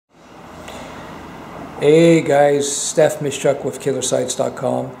Hey guys, Steph Mischuk with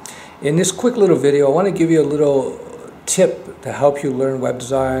KillerSites.com. In this quick little video, I want to give you a little tip to help you learn web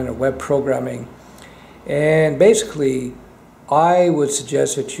design or web programming. And basically, I would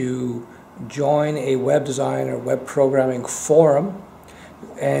suggest that you join a web design or web programming forum,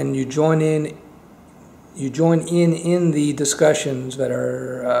 and you join in the discussions that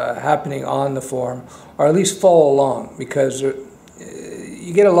are happening on the forum, or at least follow along, because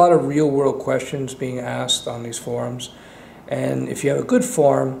you get a lot of real-world questions being asked on these forums, and if you have a good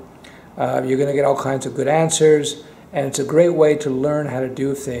forum, you're going to get all kinds of good answers, and it's a great way to learn how to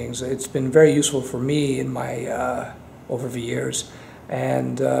do things. It's been very useful for me in my over the years,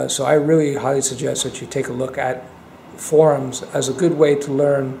 and so I really highly suggest that you take a look at forums as a good way to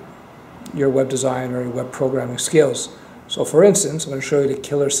learn your web design or your web programming skills. So for instance, I'm going to show you the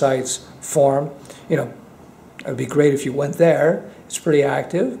Killer Sites forum. You know, it would be great if you went there. It's pretty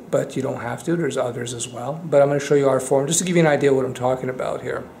active, but you don't have to. There's others as well. But I'm going to show you our forum just to give you an idea of what I'm talking about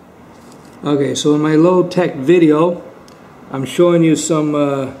here. Okay, so in my low-tech video, I'm showing you some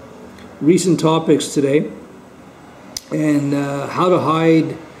recent topics today, and how to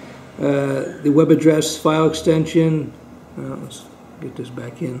hide the web address file extension. Let's get this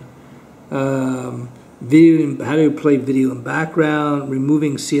back in. Video, how to play video in background,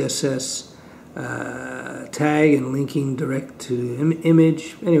 removing CSS tag and linking direct to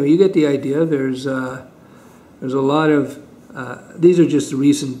image. Anyway, you get the idea. There's a lot of these are just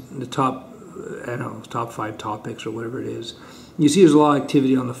the top, I don't know, top 5 topics or whatever it is. You see there's a lot of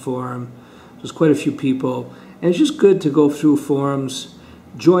activity on the forum. There's quite a few people, and it's just good to go through forums,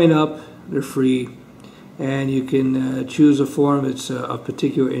 join up. They're free, and you can choose a forum that's of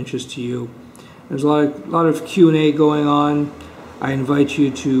particular interest to you. There's a lot of Q&A going on. I invite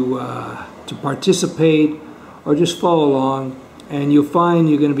you to participate or just follow along, and you'll find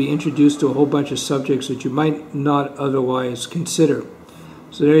you're going to be introduced to a whole bunch of subjects that you might not otherwise consider.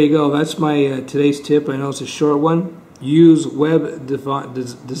 So there you go. That's my today's tip. I know it's a short one. Use web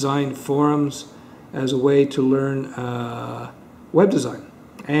design forums as a way to learn web design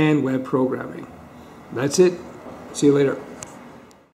and web programming. That's it. See you later.